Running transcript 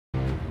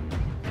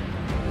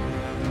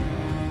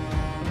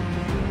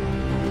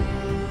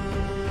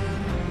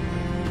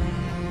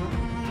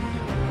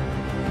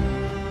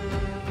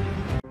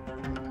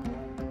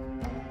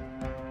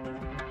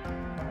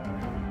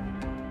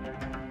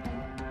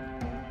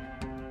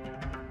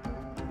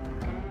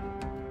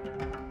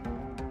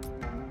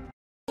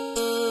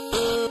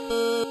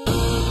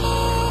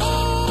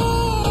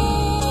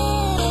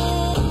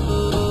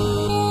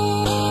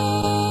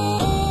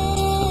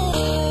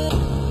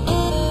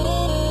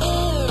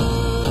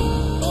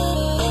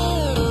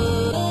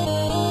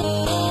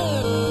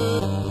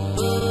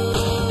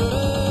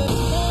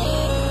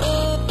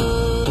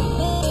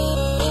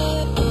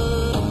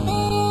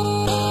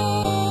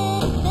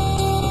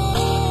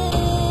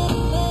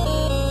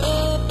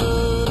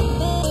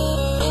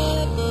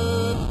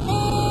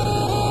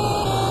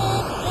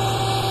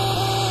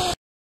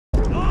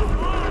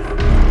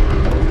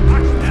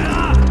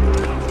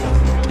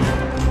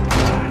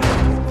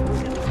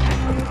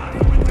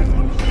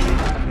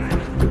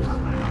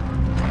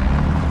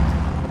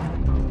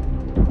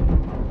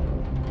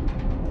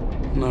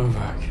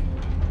Novak.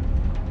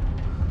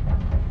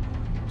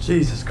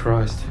 Jesus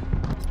Christ.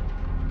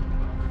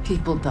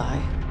 People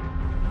die.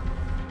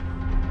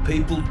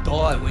 People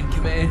die when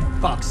command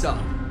fucks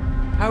up.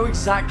 How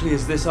exactly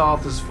is this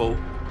Arthur's fault?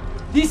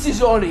 This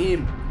is on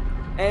him.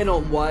 And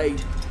on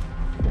Wade.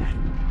 That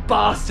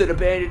bastard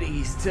abandoning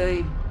his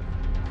team.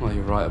 Well,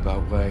 you're right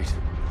about Wade.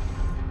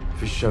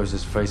 If he shows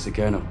his face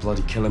again, I'll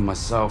bloody kill him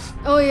myself.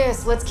 Oh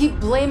yes, let's keep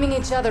blaming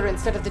each other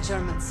instead of the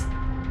Germans.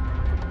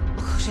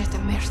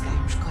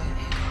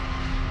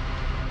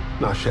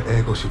 Nasze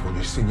ego się po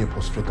mieście nie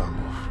postrzegało.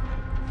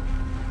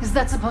 Is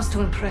that supposed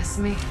to impress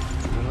me?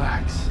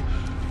 Relax.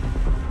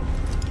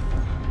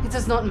 It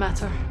does not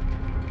matter.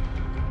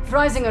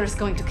 Freisinger is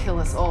going to kill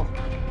us all.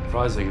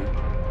 Freisinger?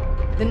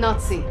 The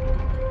Nazi.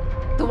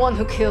 The one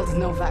who killed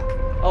Novak.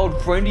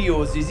 Old friend of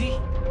yours, is he?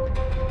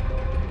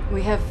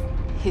 We have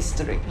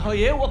history. Oh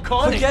yeah, what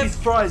kind Forget of...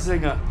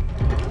 Freisinger!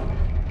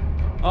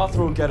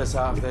 Arthur will get us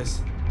out of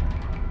this.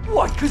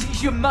 What, because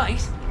he's your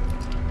mate?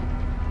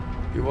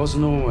 He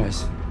wasn't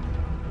always.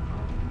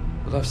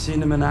 But I've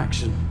seen him in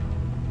action.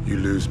 You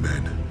lose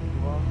men.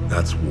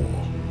 That's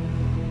war.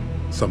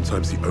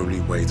 Sometimes the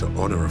only way to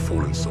honor a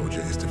fallen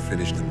soldier is to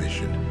finish the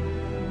mission.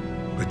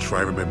 But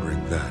try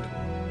remembering that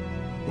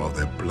while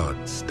their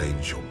blood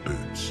stains your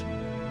boots.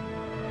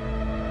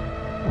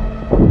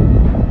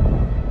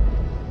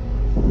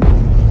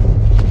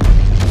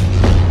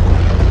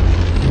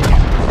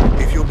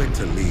 If you're meant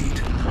to lead,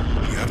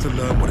 you have to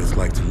learn what it's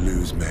like to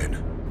lose men.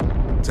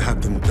 To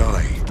have them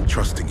die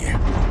trusting you.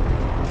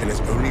 And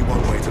there's only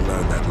one way to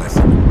learn that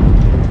lesson.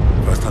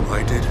 First time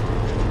I did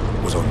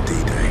was on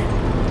D-Day.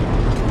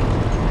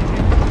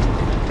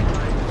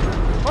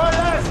 Alright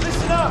lads,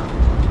 listen up!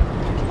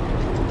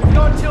 We've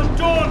got until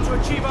dawn to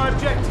achieve our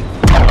objective.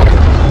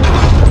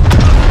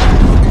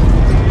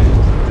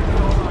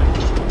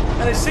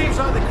 And it seems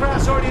like the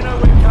Krauts already know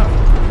we're coming.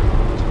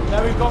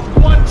 Now we've got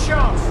one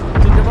chance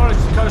to demolish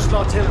the coastal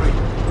artillery.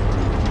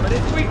 But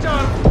if we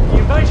don't, the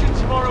invasion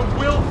tomorrow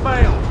will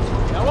fail.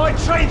 Now I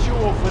trained you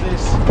all for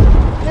this.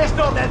 Let's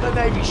not let the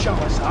Navy show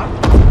us up.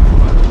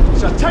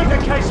 So take the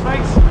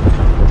casemates,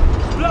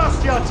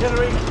 blast the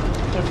artillery,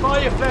 and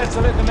fire your flares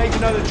to let the Navy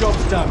know the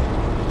job's done.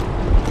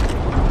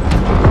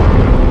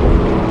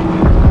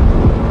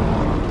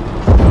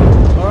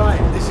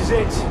 Alright, this is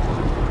it.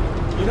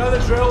 You know the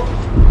drill.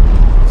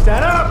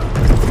 Stand up!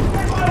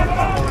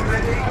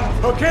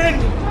 Hook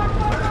in!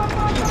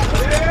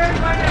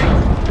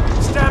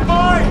 Stand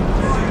by!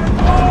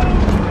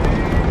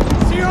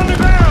 See you on the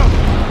ground!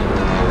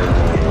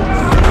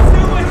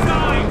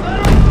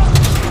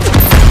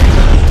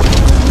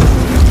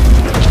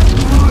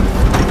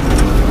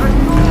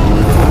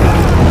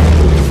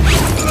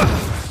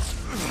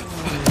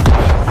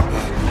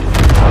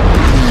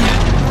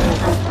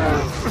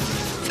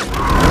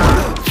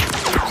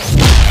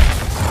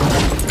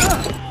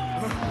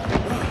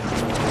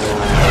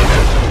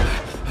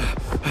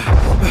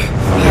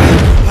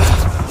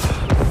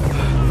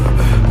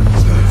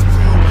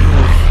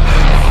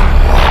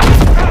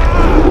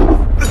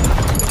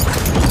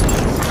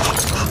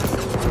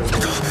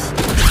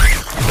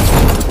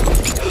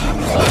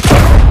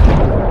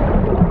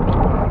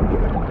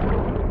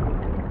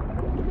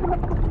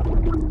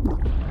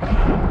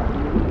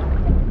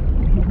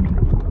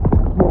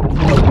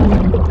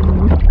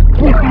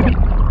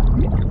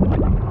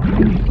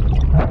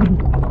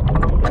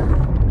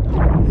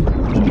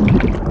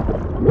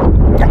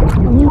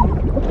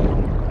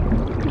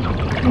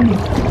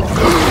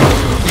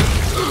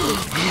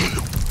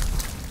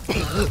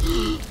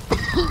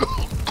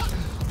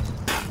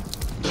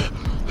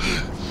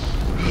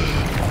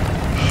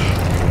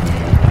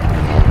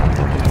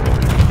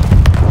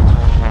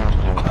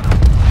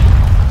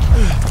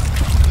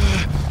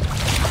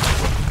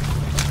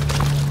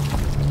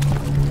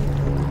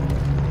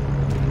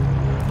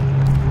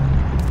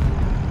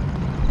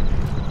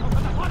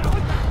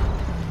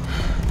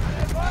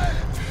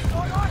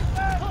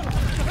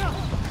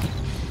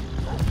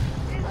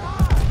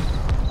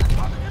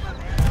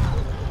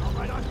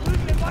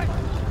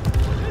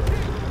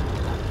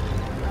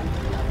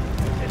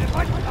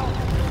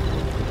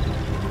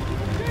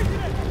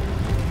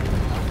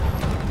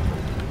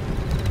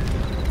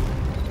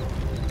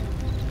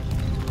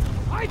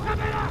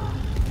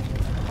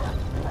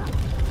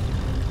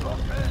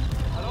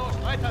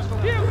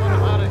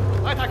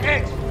 Weiter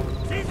geht's!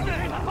 Siehst du,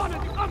 da vorne,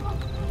 die kommen!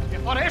 Hier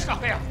vorne ist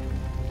noch wer!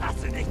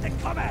 Lass sie nicht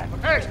entkommen!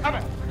 Okay, ich komme!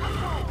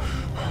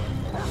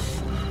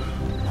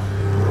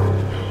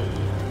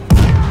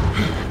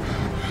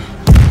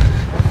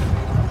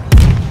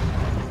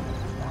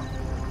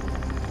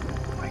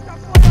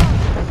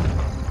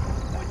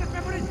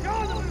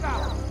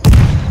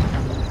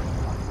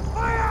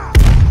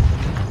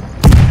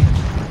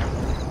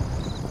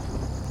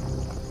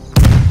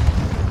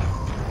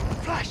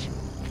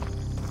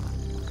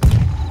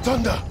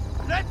 Thunder!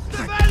 Letzte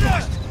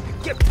Welle!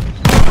 Gib!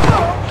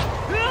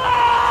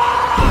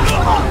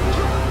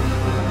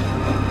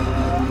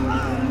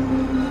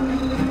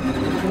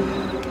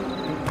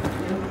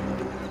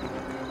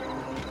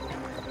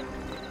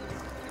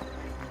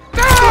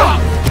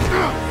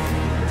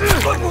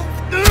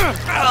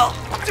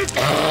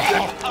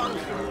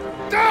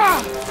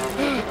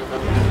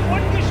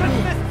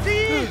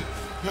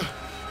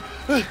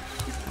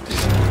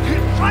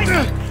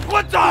 Scheiße!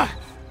 Runter!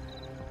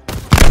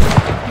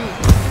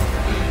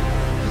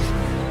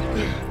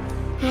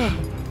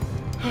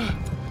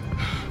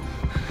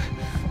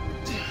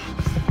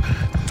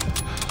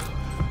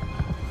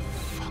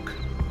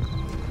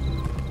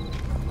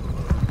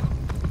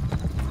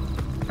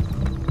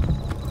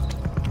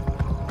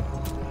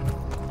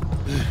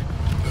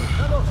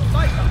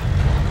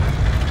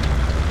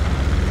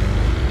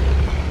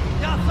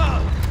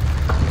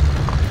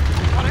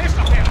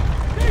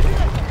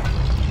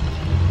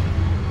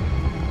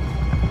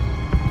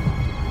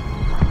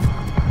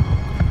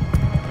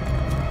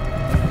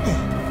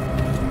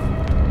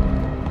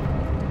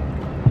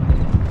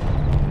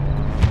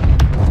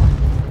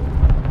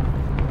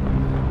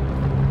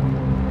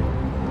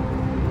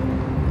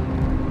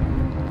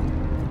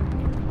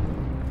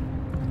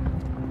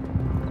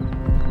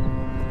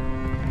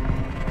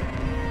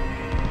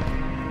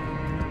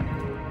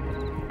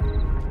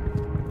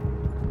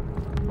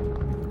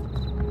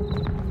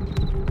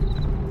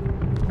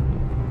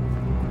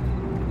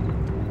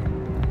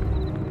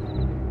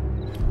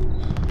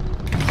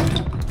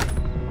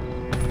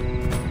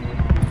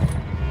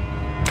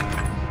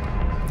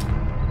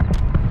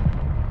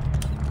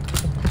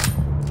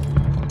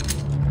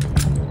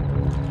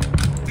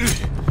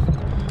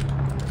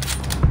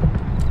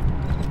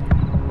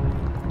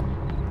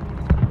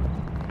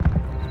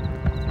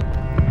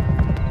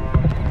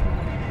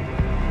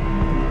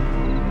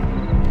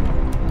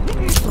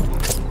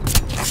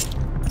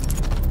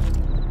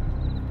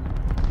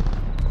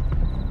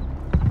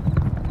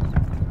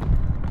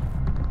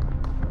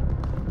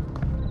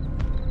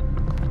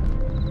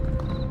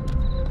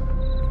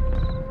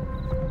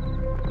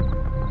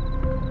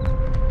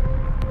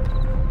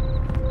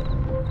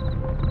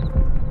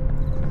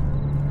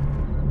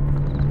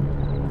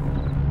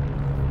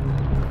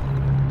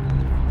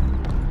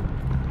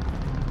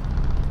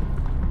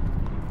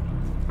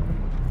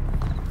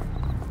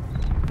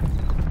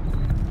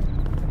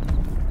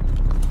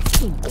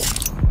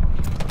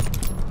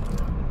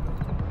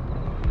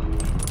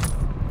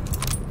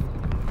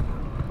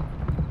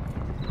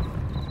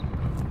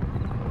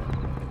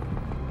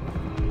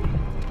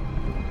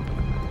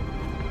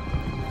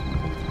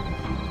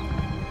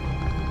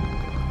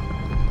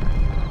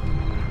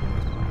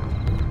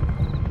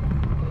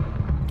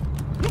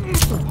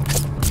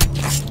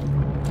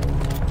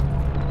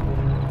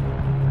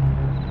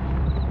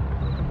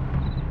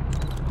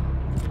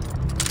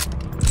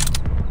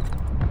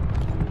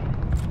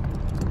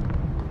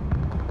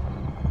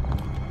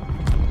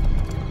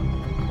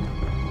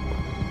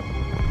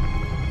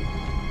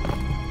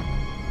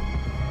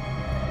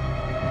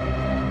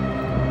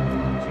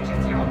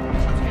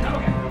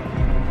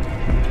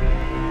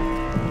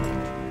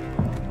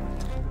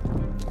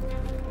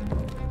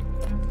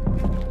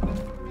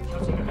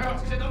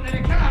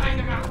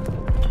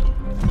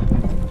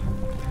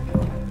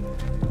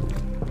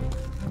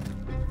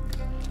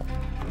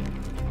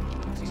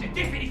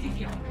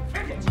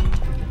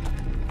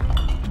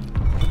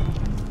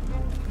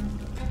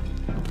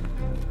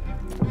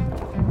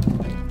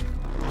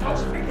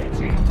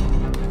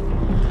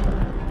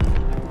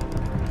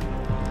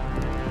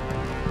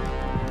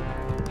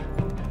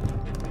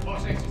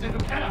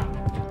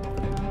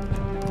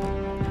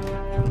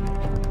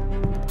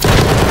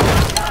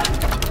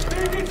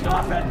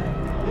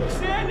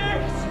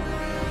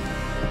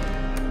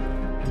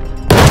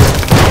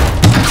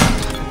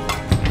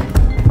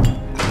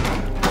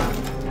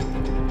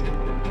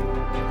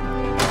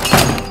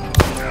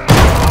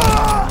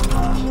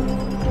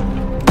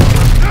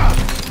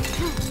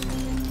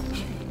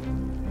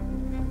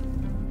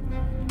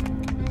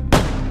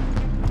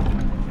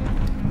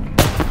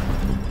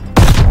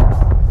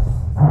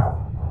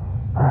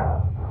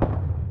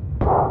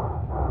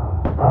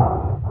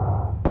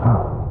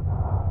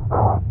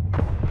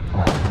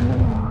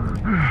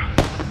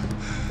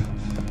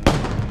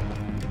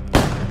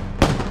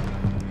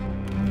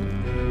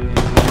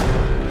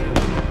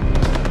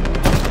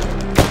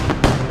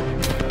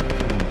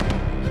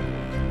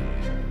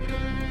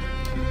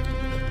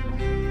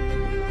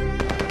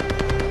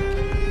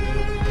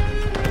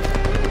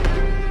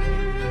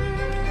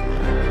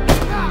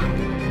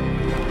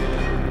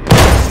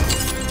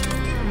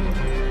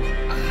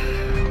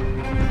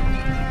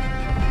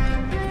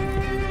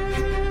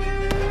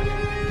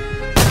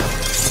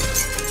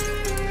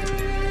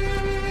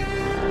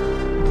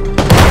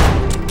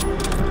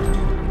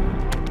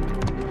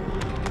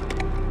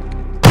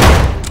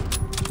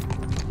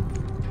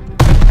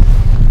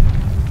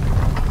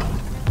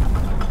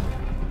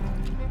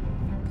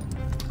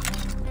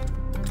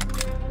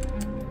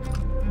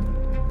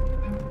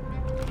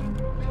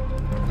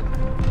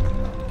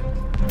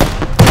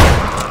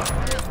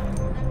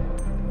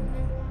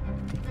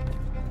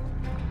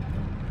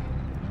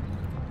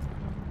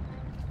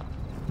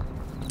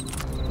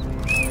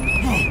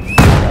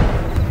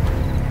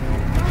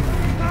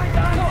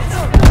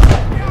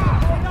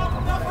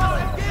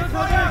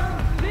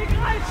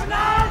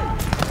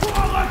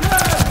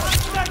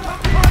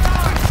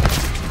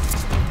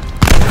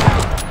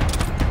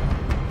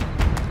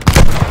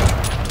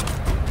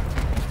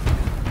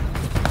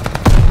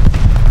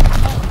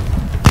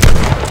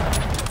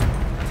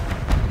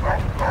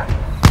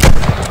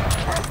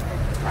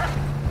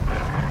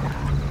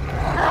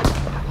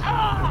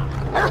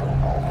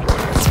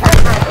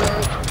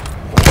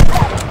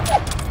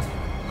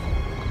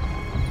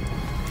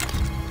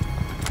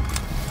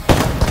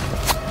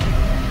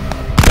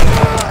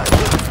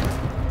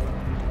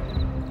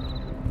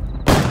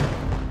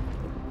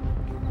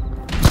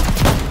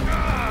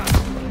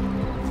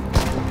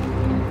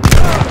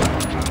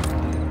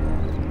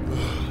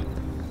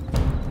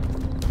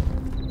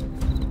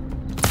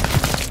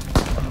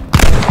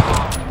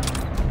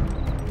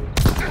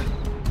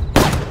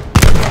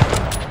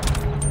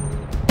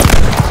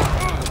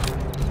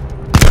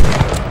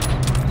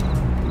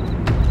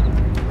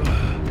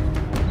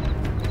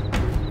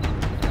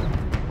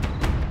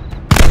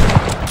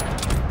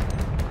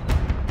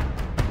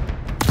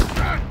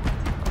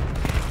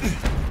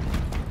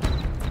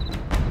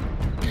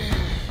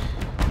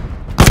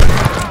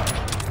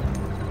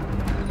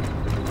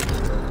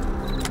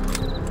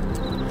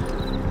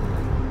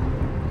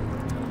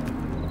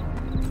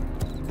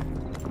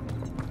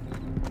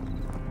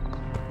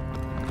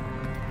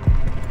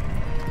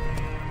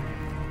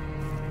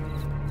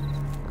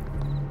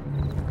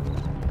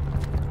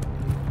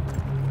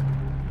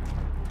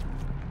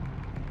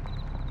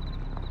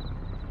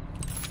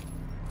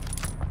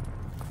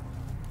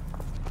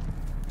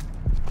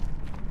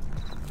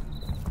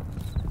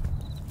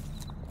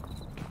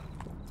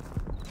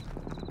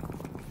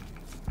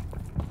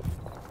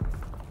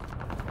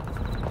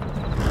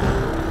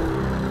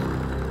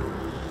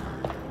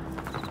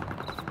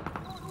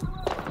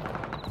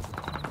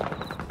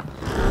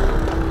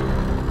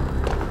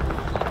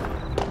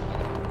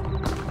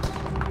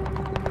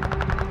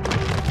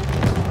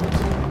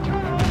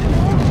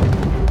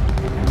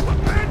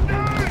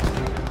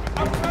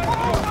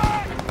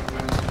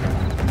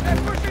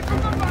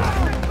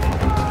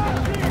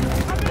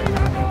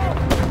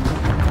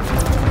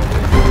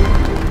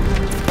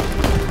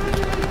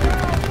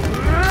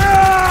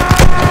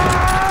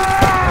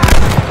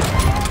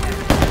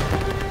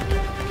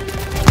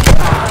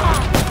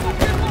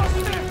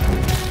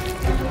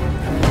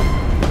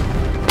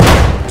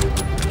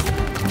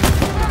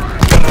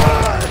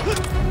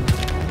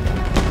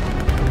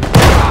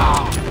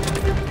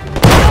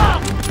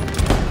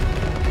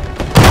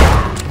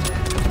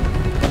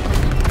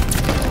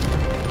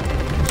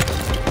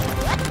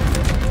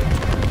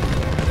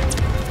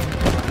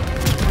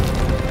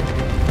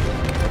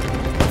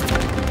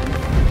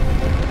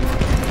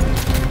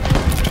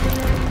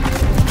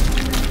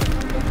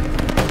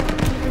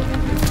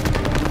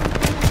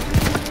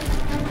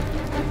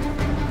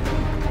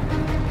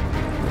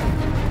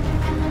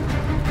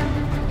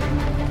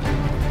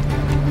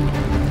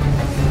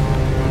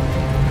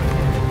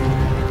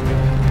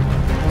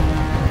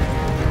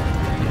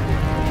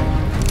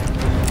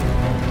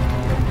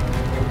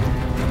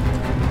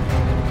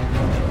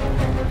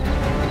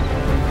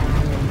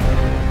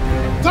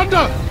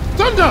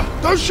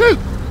 Don't shoot!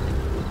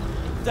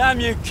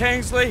 Damn you,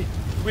 Kingsley.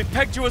 We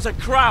pegged you as a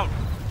kraut.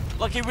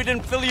 Lucky we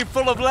didn't fill you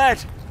full of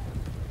lead.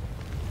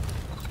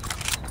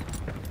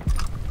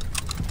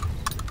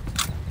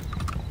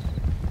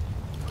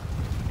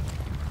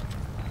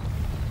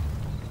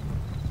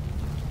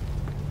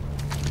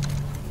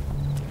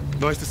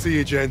 Nice to see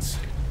you, gents.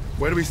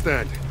 Where do we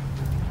stand?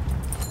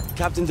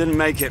 Captain didn't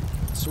make it,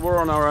 so we're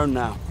on our own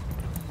now.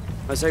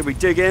 I say we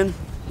dig in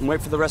and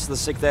wait for the rest of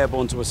the 6th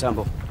Airborne to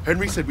assemble.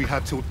 Henry said we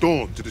have till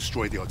dawn to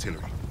destroy the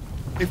artillery.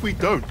 If we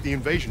don't, the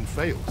invasion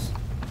fails.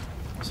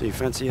 So you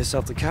fancy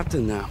yourself the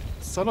captain now?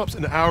 Sunup's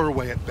an hour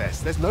away at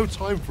best. There's no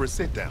time for a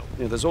sit-down.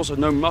 Yeah, there's also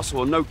no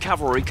muscle and no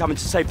cavalry coming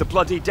to save the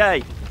bloody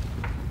day.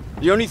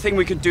 The only thing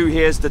we can do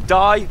here is to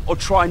die or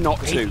try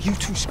not to. Hey, you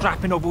two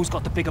scrapping over who's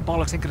got the bigger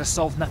bollocks ain't gonna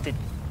solve nothing.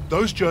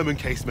 Those German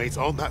casemates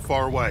aren't that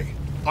far away.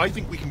 I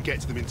think we can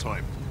get to them in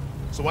time.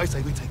 So I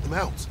say we take them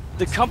out.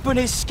 The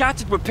company's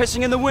scattered. We're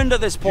pissing in the wind at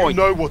this point.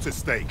 You know what's at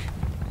stake.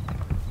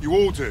 You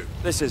all do.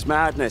 This is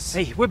madness.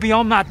 Hey, we're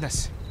beyond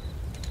madness.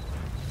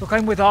 Look,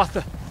 I'm with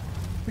Arthur.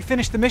 We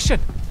finished the mission.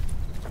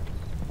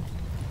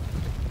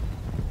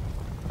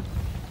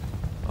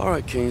 All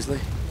right, Kingsley.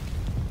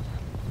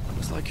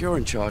 Looks like you're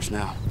in charge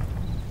now.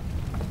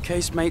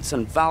 Casemates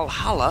and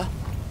Valhalla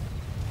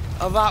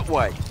are that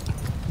way.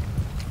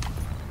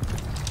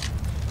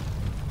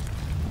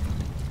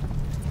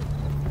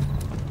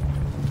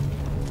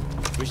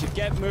 We should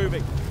get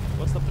moving.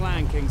 What's the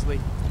plan, Kingsley?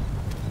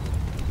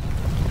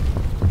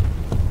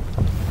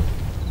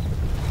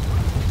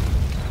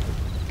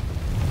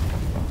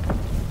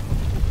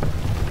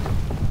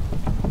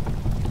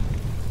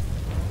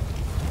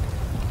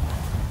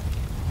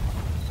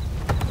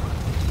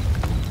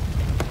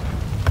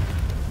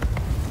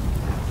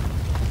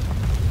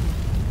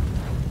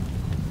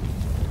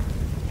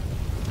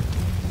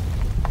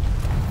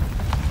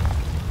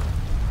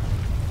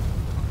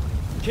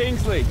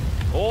 Kingsley,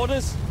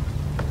 orders?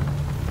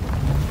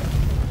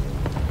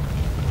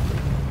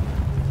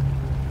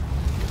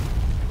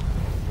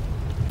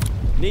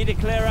 Need to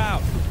clear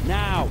out,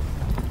 now.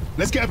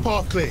 Let's get a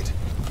path cleared.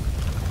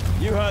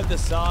 You heard the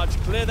Sarge.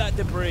 Clear that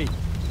debris.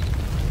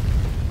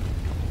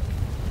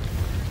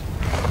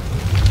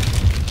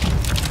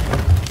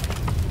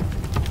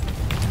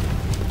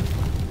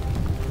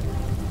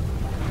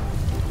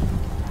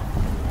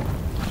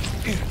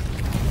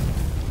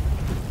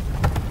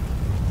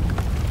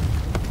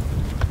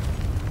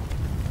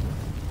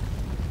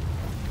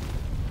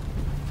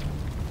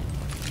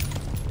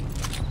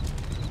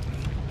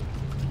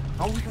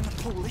 How are we gonna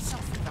pull this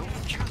off without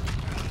a cap?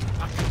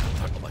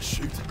 Tackle my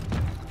shoot.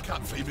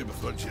 Can't feed him if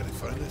Jerry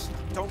found us.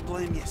 Don't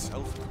blame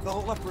yourself. The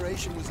whole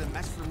operation was a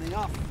mess from the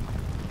off.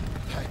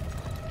 Hey,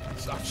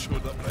 Sam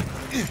showed up right.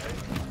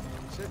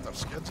 Saved our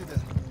skids in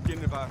there.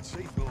 Getting about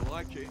safe will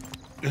like it.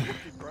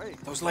 Lucky break.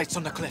 Those lights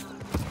on the cliff.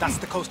 That's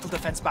the coastal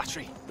defense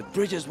battery. The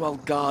bridge is well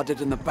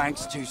guarded and the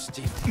bank's too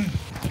steep.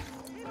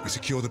 We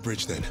secure the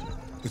bridge then.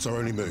 It's our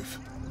only move.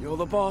 You're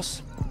the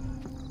boss.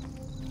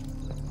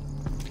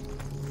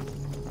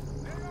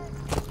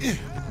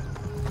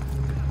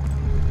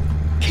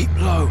 Keep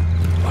low.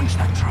 Punch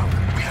that drum.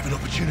 We have an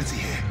opportunity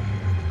here.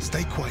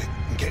 Stay quiet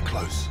and get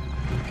close.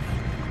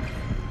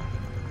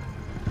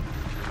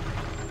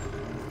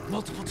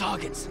 Multiple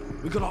targets.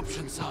 We got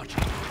options, Sarge.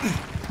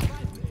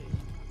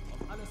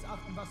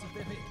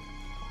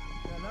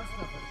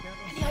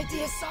 Any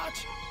ideas,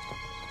 Sarge?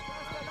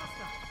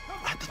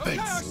 At the base.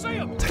 I see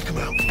him. Take them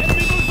out.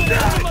 Enemy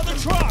movement on the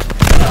truck.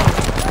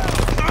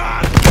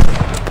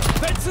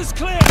 Fence is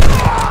clear.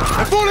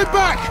 They're falling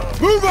back!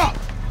 Move up!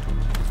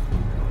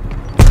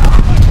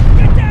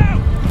 Get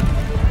down.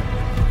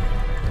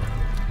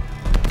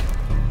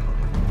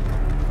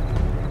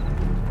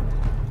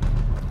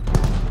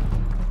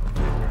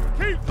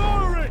 Keep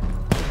firing.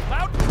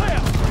 Loud and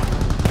clear.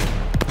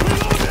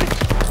 Reloading.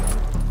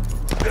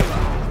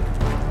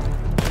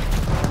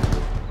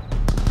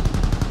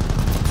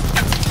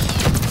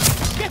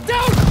 Get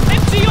down.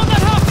 Empty on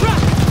that half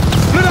track.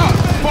 Split up!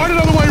 Find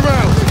another way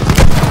round!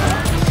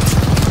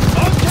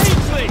 On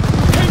Kingsley!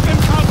 Keep him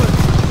covered!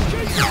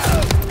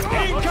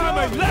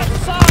 Incoming! Left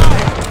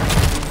side!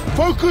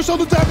 Focus on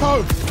the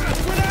depot!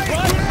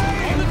 Right!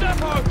 On the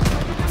depot!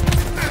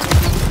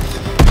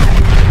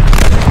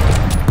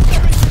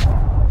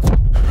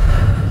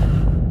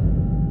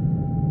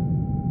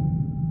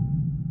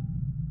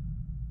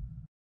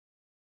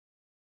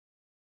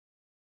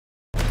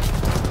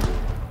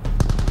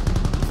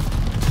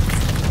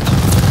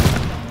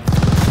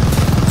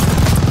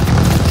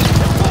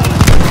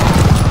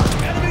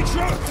 Enemy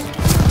troops!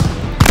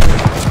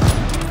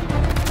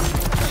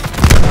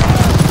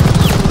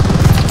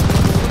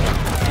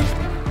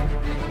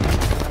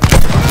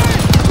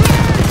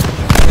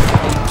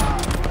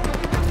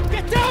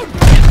 Get down!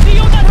 Empty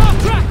on that half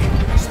track!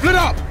 Split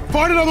up!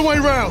 Find another way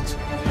round!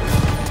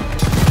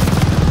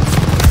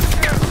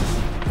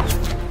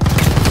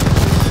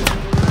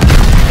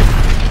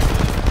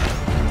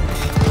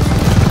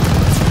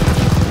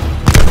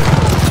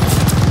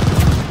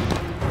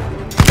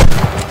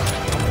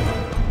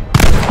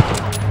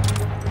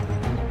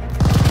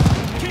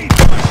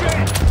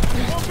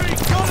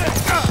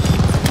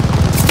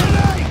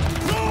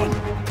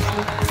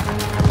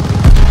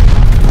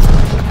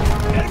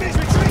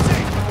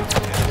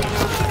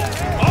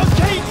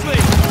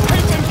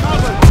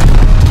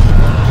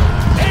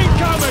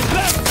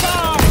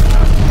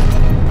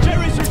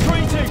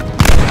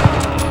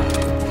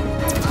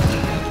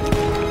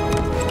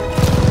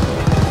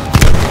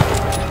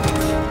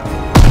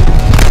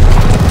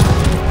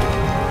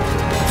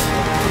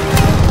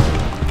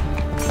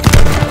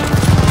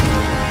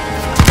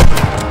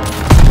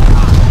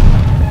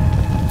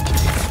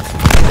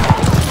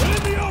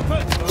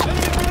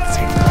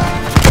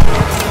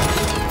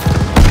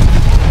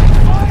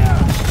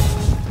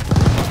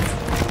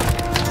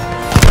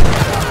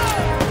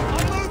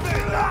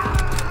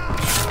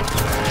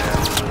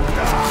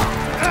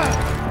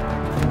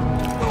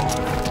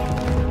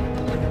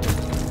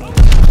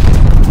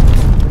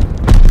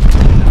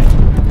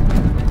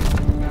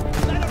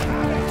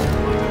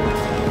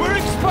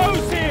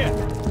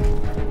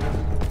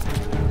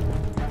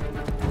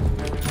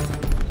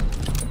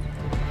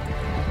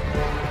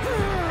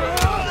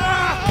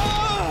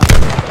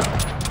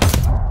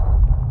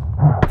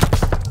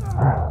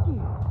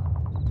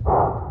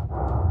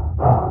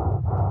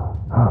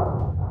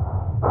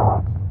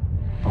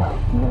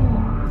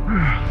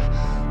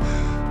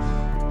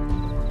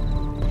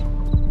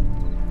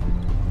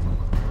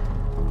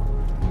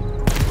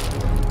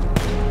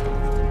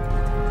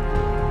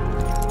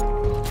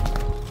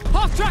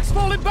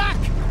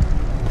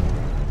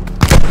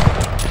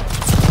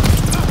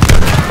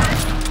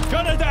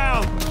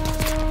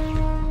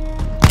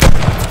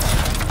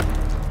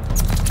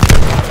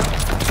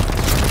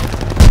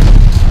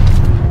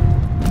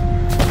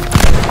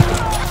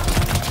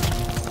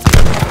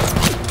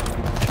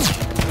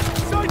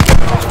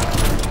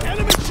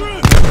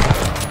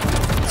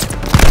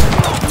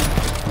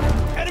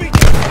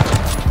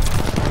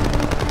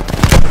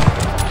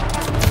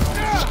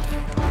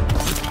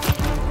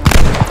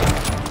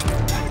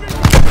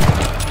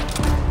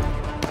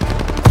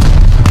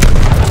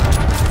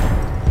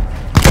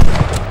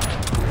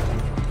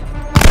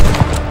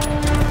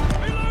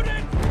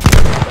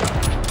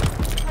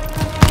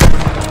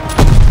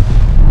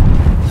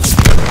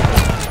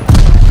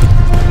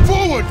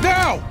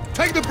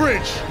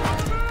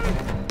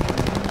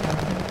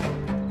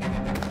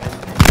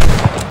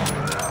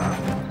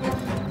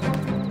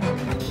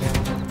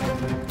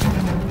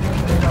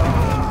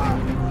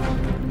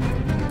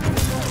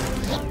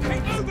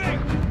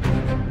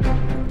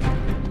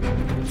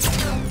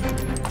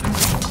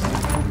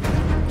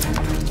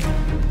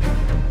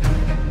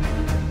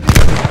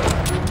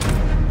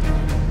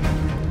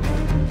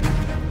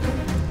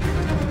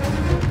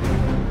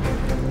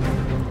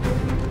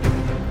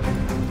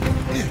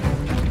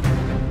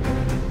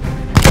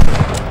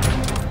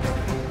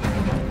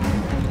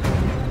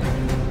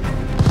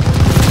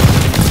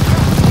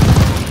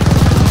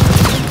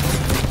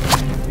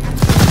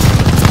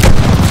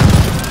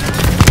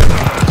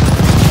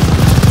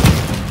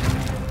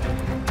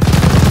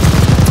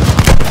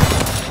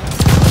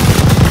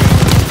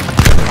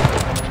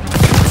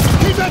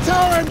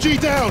 MG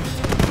down!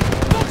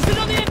 Focusing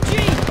on the MG!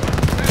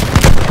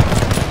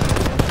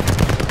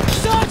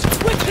 Sarge,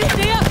 we're clear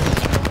here!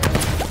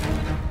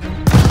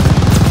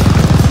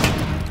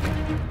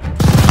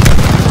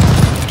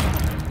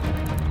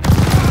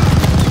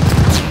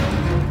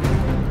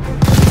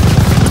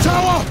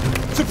 Tower!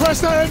 Suppress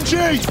that MG!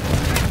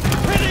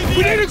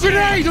 We need a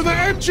grenade on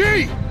that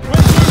MG!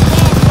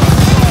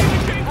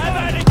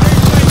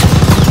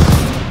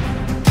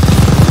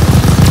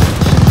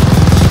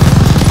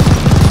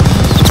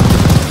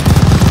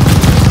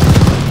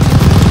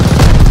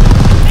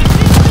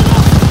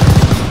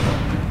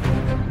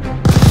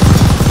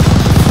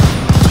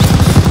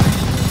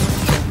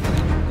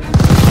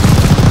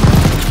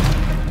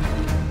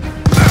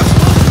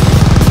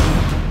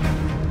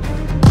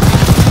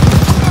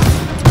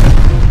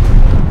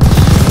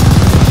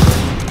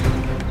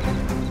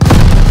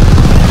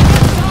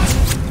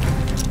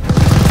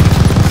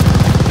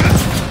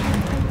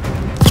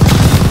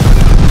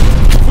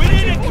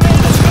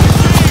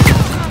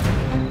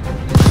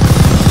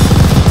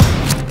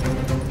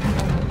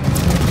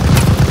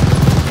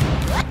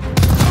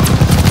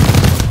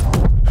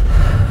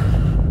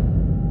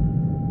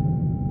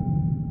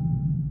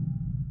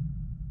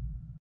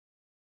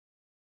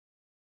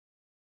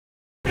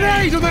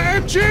 Grenade on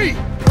that MG!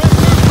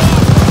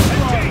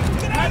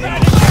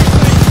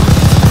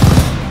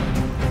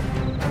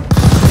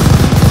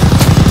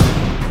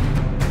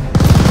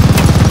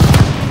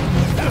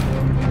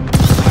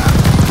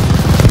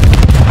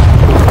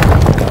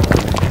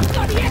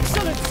 Bloody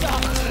excellent,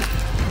 Sarge!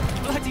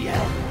 Bloody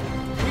hell!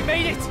 We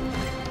made it!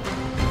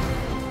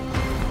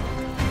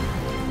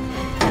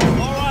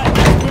 Alright,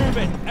 let's move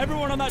it.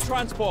 Everyone on that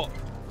transport.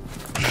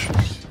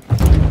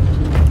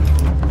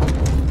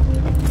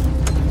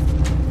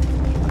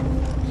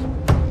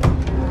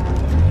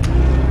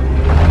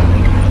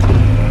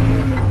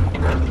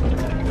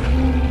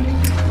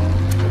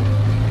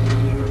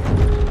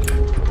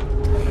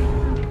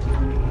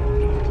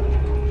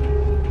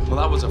 Well,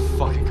 that was a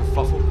fucking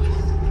kerfuffle.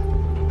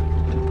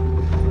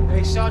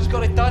 Hey, Sarge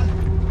got it done.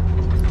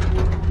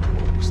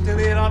 We're still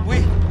here, aren't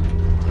we?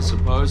 I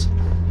suppose.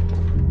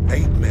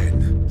 8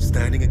 men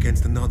standing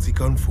against a Nazi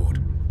gun fort.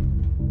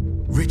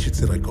 Richard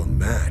said I'd gone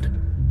mad.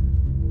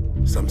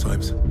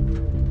 Sometimes,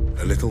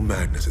 a little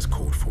madness is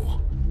called for.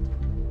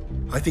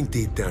 I think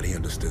deep down he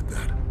understood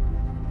that.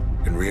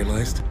 And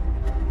realized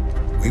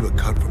we were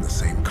cut from the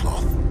same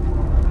cloth.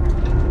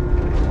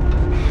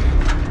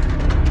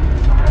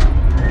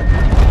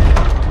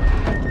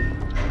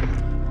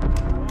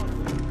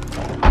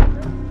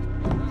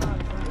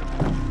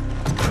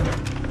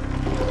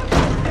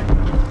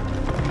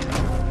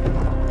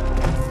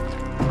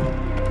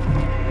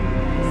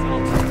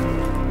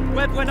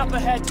 Webb went up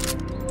ahead.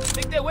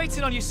 Think they're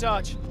waiting on you,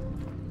 Sarge.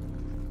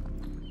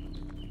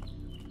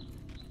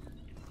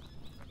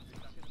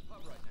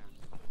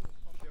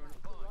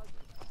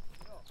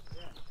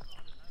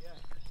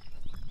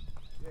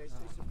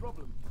 It's a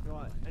problem.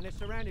 Right, and they're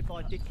surrounded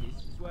by ditches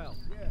as well.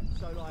 Yeah.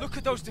 So like, Look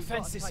at those we've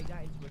got to defences. take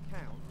that into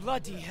account.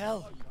 Bloody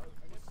hell.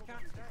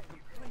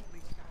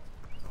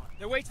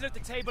 They're waiting at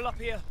the table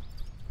up here.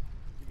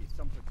 Give you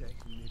some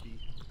protection, maybe.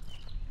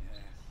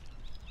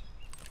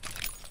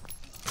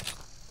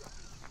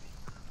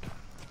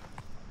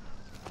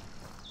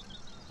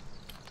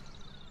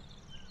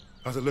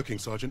 How's it looking,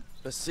 Sergeant?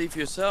 Let's see for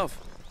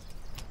yourself.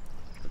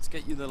 Let's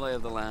get you the lay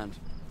of the land.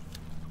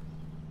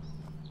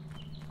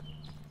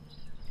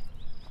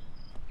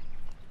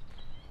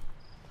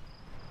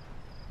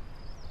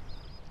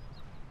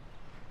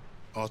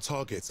 Our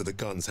targets are the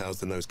guns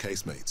housed in those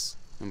casemates.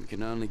 And we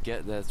can only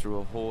get there through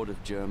a horde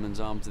of Germans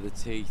armed to the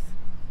teeth.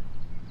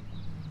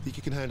 Think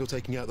you can handle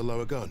taking out the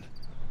lower gun?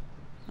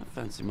 I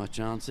fancy my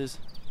chances.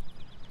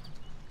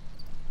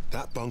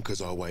 That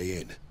bunker's our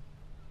way in,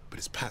 but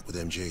it's packed with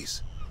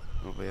MGs.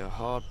 It'll be a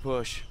hard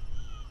push.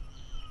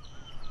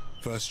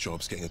 First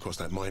job's getting across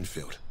that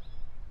minefield.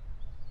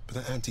 But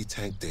that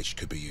anti-tank ditch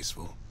could be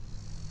useful.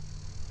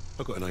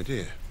 I've got an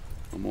idea.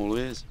 I'm all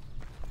ears.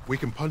 We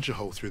can punch a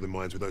hole through the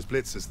mines with those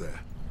blitzers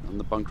there. And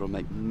the bunker will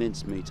make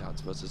mincemeat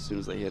out of us as soon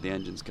as they hear the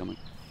engines coming.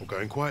 We're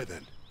going quiet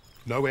then.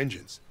 No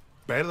engines.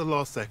 Bail at the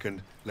last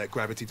second, let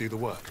gravity do the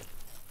work.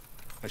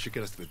 That should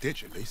get us to the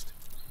ditch at least.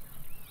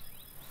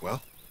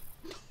 Well?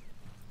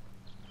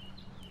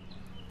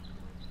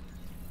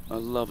 I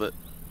love it.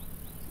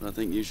 And I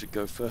think you should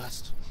go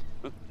first.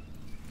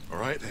 All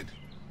right then.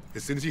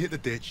 As soon as you hit the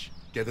ditch,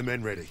 get the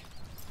men ready.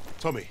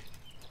 Tommy,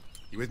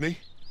 you with me?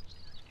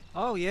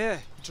 Oh yeah,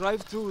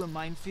 drive through the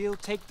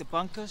minefield, take the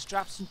bunker,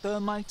 strap some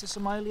thermite to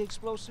some highly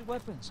explosive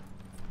weapons.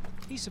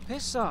 Piece of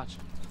piss, Sarge.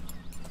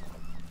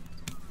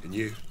 And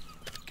you,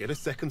 get a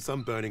second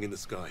sun burning in the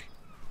sky.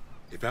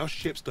 If our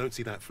ships don't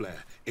see that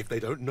flare, if they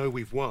don't know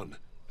we've won,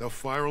 they'll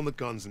fire on the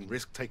guns and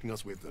risk taking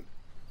us with them.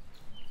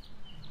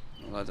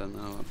 Well, I don't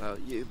know about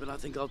you, but I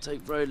think I'll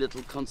take very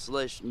little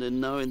consolation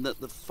in knowing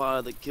that the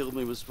fire that killed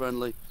me was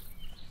friendly.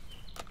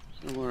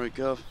 Don't worry,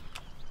 Gov.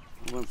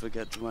 I won't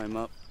forget to aim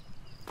up.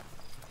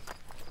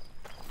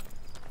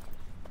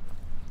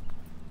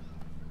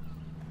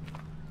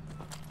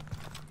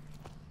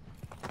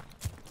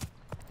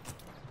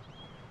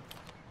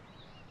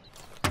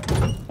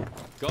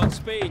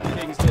 Godspeed,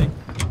 Kingsley.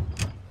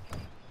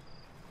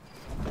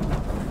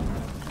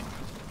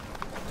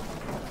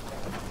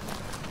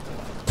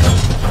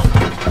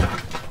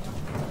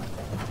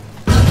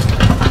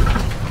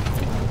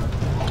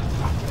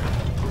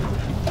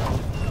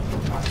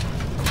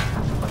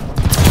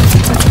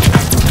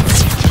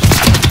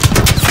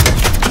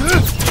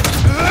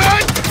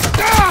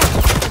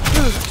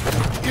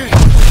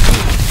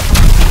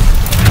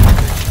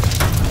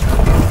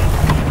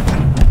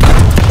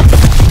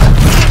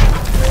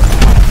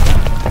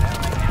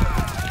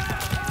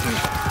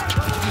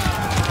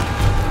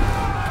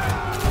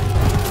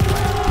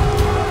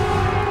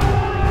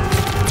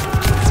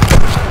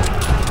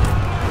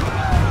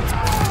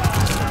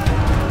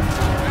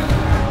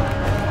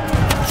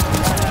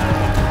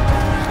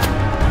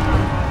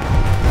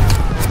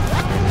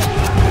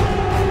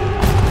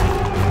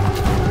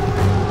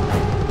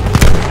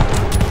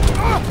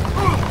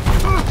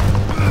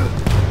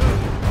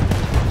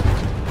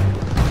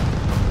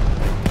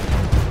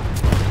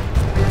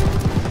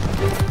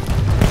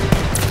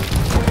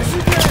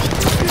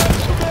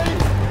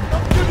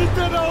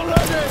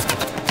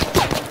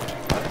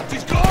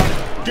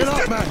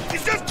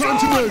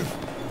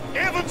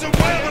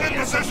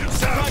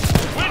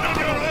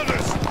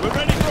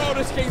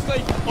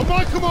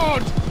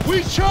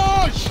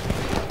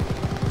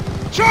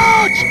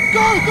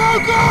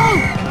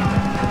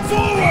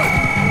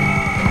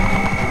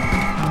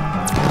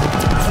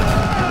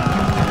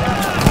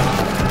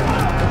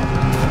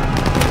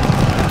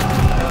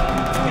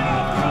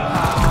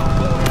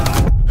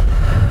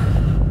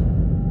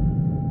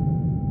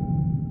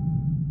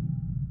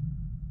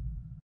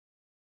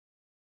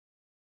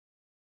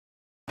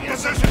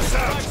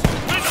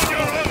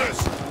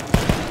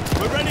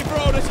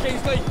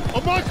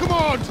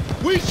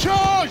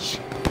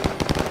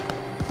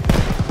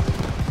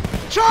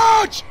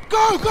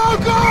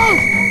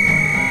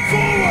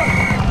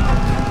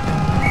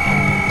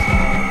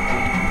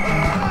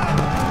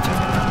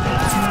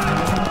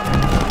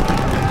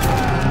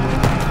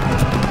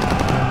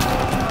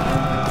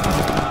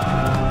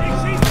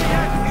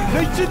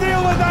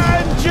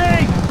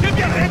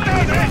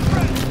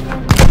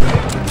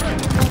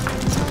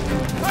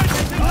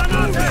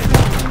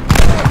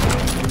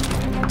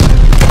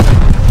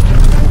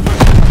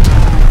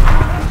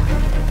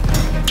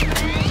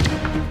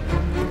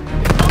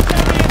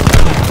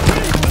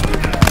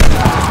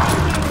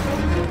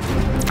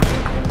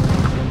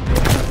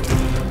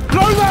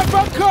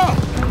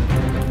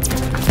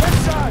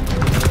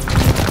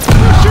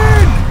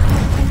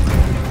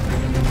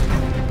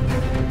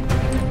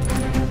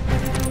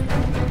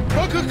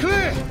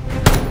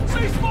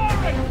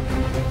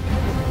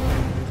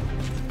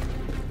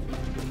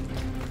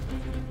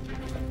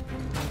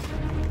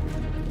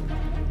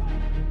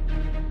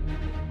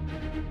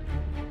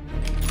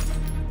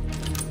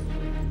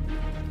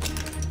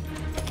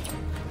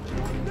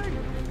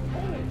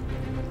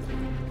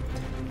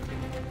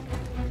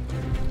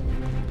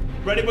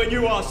 Ready when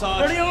you are,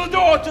 Sarge. Ready on the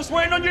door, just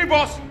waiting on you,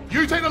 boss.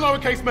 You take the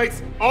lowercase,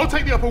 mates. I'll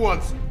take the upper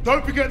ones.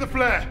 Don't forget the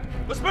flare.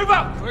 Let's move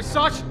up. Where's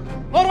Sarge?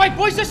 All right,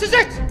 boys, this is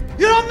it.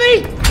 You're on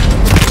me.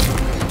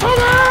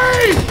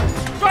 Tommy!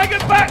 Try and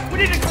get back. We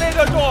need to clear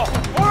the door.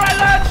 All right,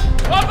 lads.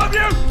 Half of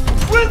you,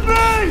 with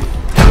me.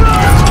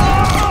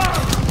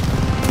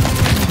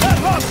 That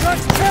hot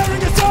track's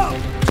tearing us up.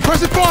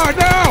 Press it fire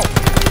now.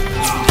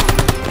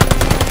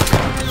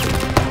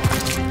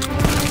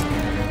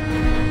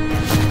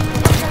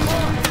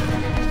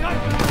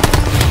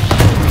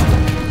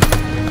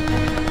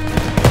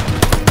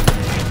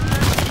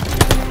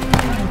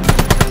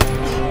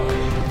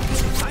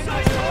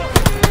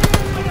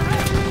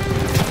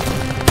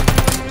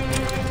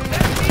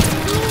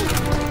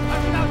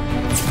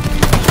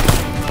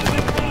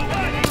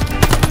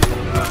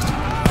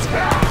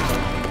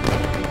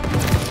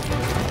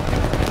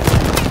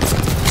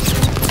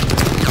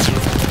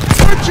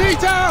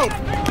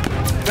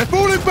 They're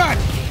falling back!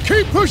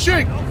 Keep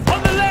pushing!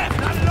 On the left!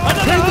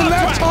 Clear the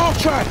left half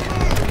track!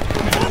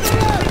 On the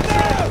left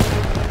now!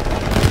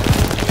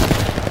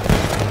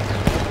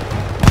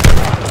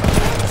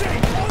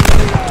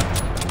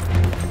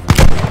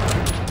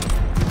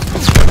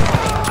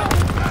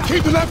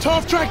 Keep the left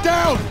half track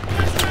down!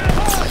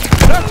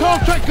 Left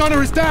half track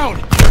gunner is down!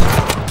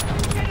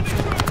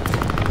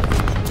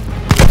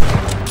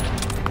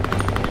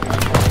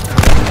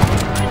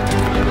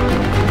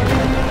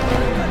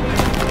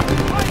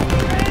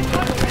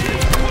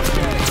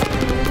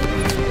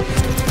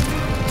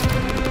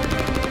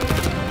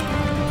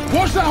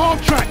 Watch that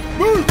half track!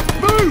 Move!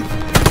 Move!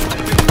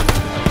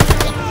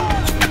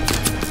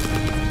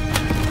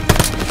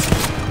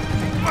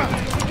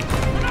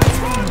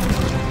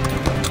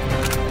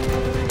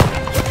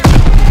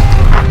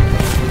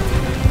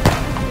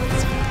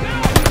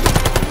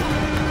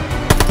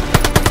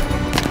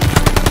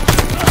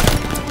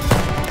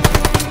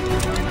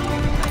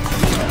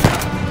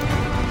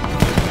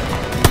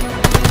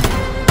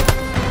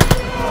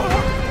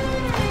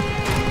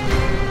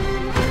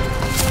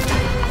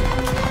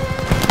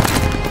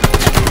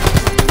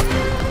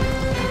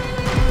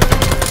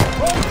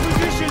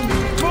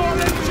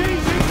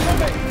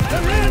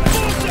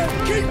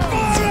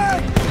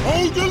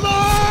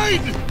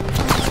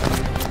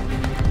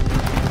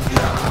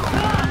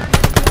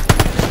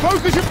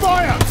 Focus your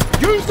fire!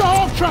 Use the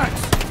half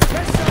tracks!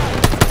 Yes, sir!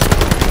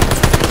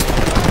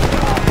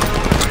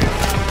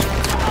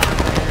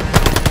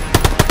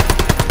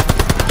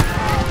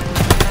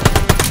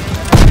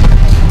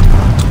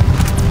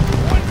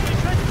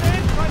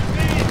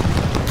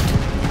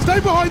 Stay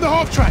behind the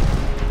half track!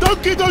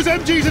 Don't give those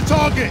MGs a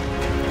target!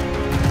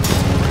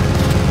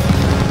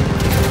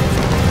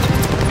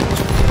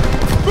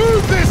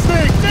 Move this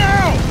thing,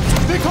 now!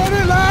 Stick on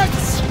it,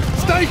 lads!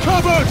 Stay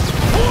covered!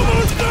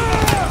 Almost there!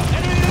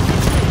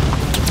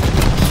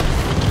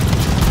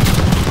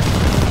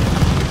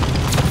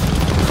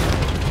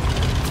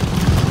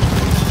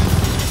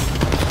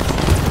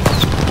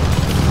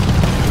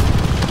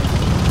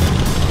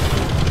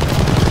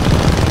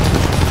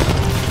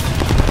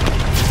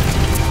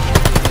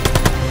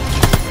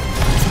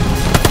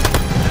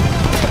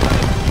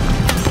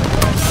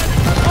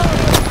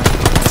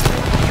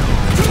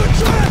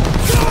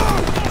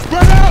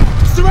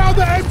 Surround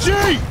the MG!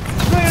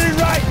 Clearing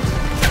right!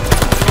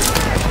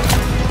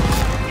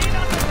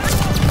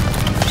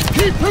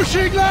 Keep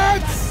pushing,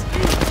 lads!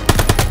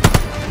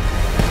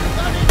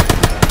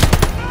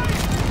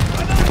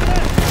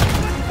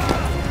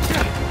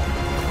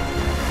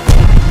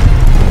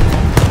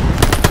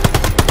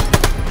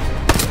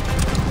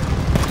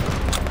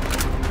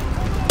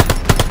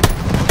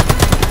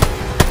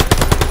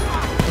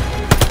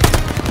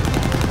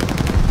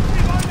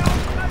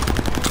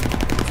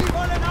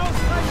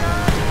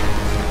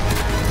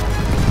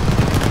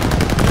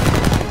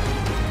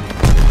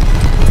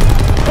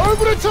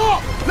 Over the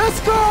top! Let's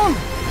go!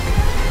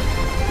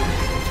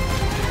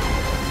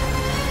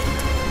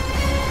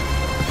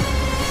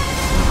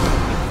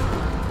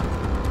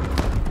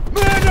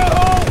 Man in the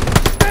hole!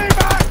 Stay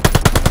back!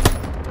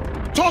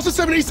 Toss a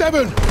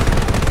 77!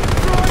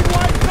 Throwing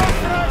white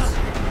conquerors!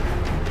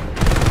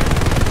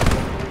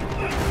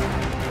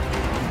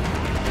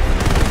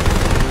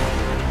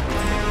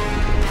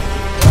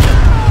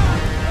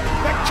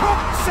 They're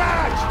cooked,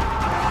 Sarge!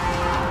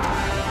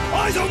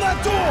 Eyes on that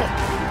door!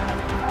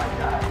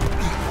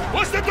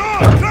 What's the door?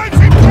 Drive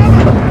him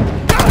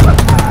cover!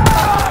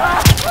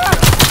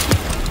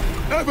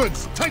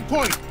 Evans, take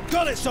point!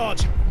 Got it,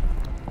 Sarge!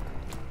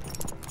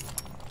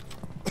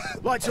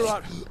 Lights are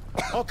out.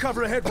 I'll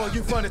cover ahead while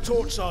you find a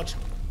torch, Sarge.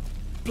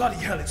 Bloody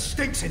hell, it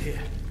stinks in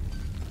here.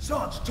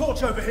 Sarge,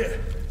 torch over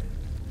here.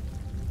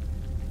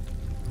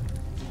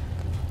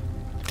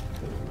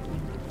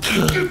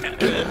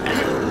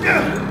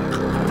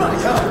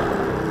 Bloody hell!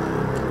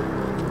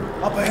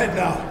 Up ahead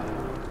now.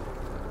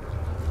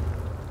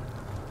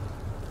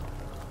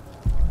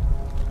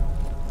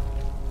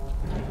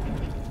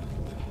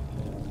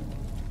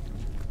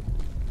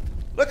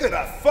 Look at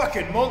that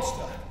fucking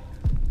monster!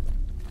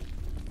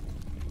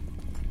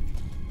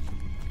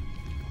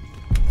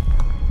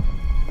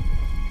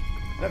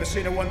 Never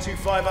seen a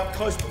 125 up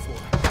close before.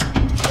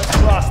 Let's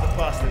blast the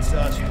bastard,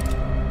 Sergeant.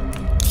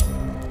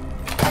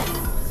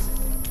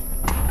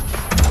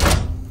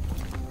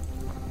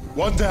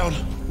 One down,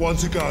 one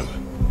to go.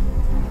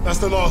 That's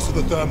the last of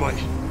the thermite.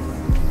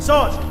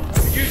 Sarge, I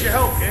could use your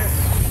help here.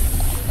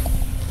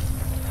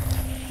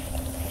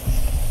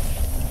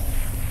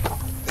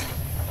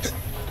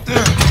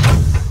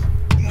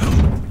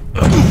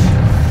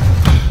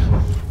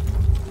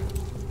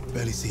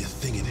 Barely see a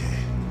thing in here.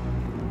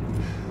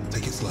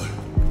 Take it slow.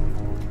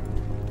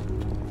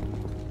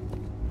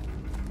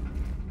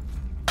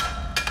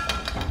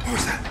 What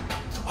was that?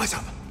 Eyes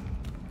up.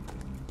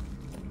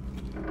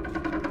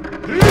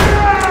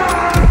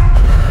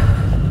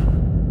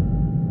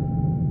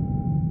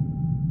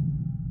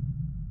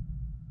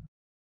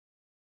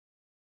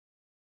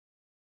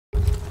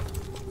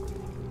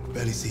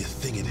 Barely see a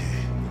thing in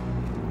here.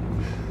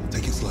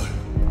 Take it slow.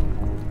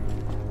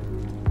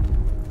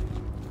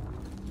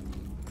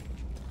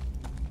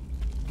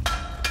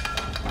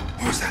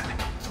 What was that?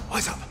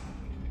 Eyes up.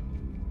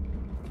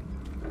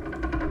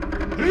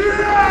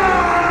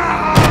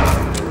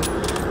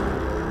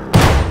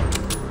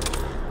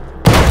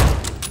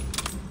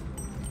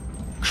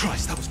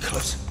 Christ, that was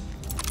close.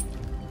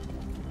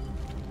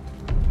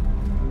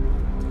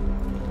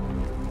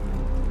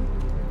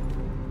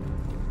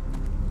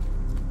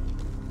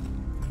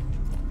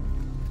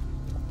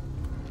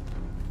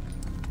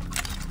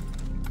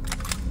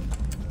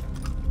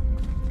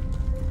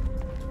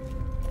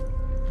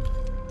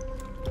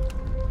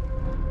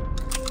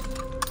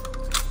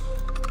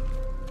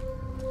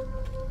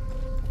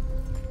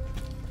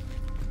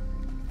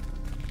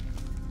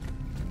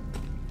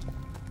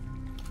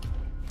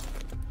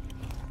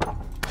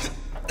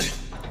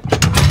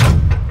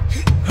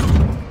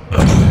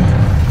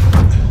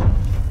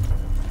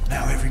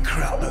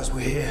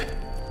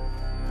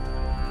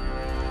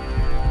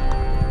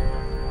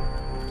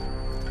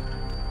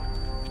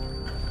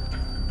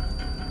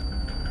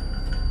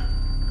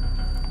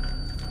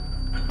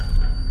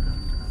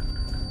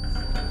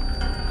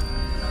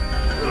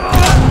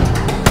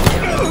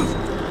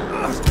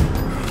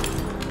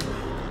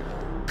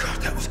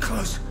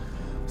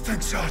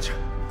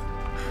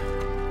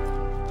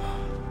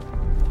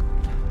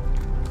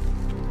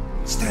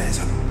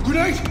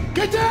 Grenade!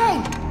 Get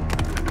down!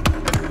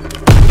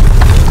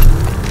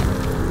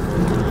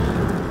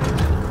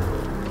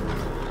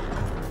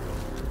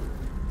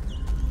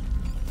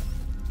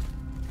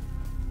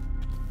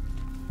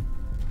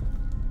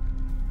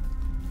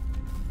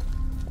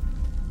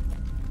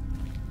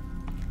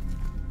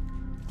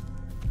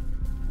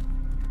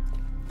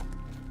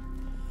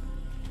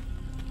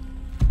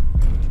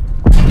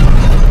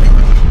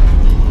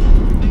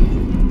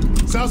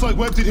 Sounds like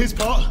Webb did his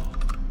part.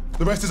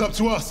 The rest is up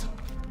to us.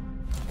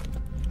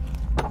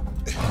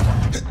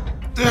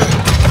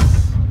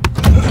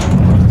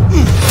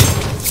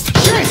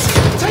 Shit!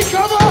 Take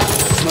cover!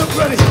 Smoke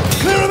ready!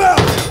 Clear him out!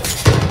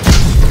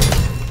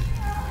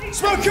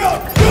 Smoke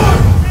up! Go!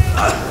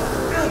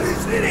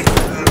 He's finished!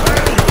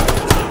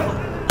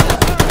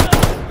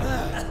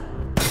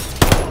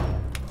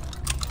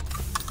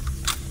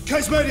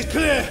 Casemate is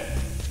clear!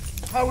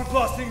 How are we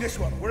blasting this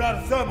one? We're out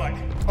of thermite.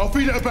 I'll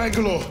feed it to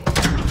Bangalore.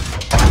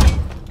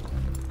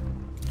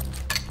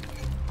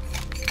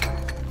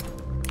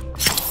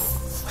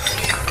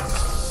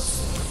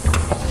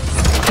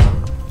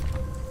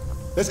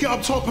 Let's get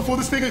up top before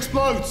this thing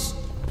explodes!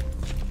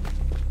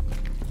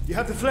 You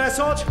have the flare,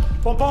 Sarge?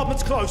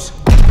 Bombardment's close.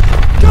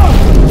 Go!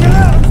 Get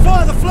out and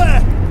fire the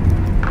flare!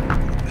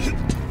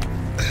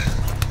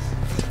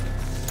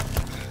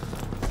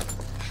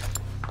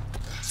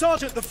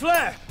 Sergeant, the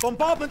flare!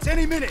 Bombardment's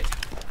any minute!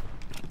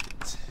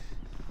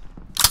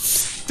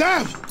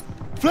 Damn!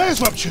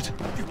 Flare's ruptured!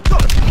 You've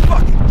got to be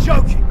fucking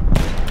joking!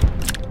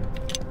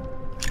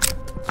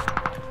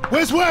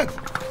 Where's Webb?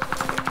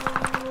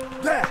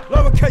 There!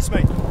 Lower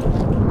casemate!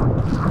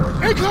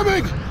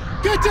 Incoming!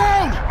 Get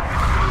down!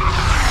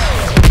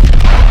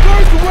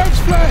 Going for Webb's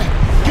flare!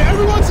 Get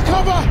everyone to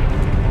cover!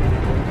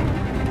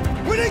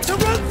 We need to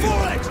run for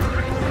it!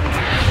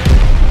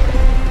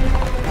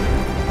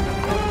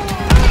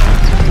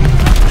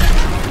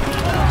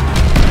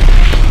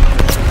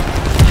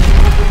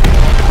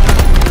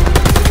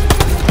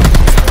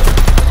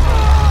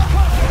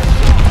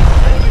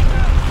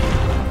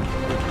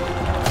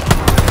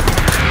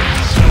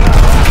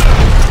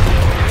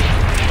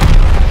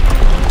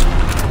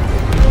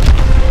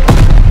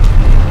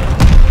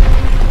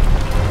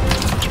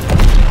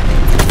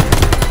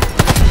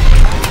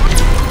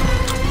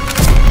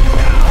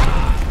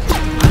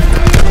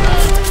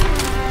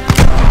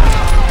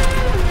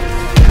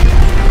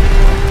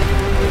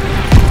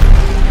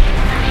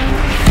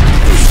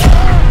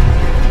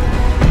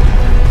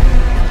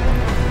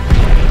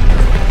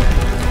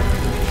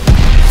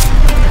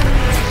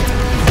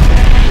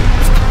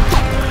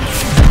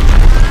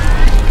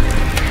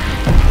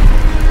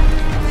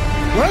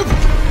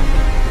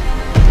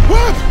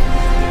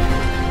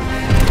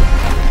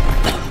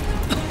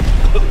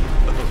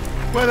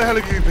 Where the hell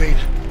have you been?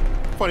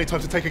 Funny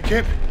time to take a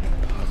kip.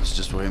 I was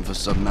just waiting for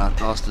some mad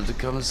bastard to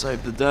come and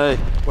save the day.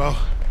 Well,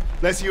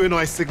 let's you and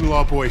I signal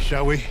our boys,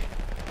 shall we?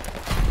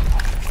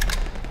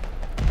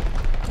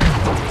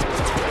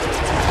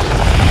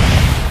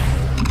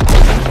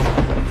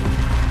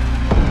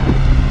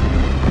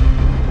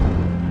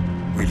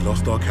 We'd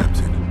lost our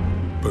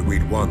captain, but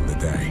we'd won the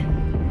day.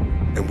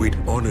 And we'd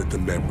honored the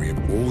memory of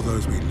all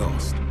those we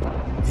lost,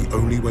 the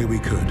only way we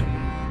could,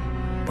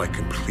 by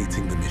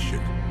completing the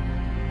mission.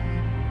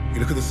 You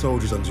look at the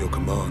soldiers under your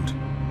command,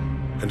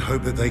 and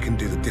hope that they can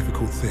do the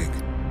difficult thing,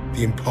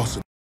 the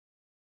impossible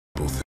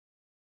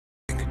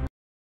thing.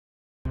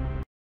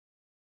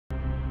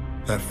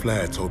 That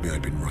flare told me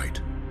I'd been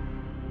right.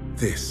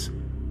 This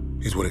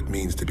is what it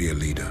means to be a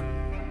leader.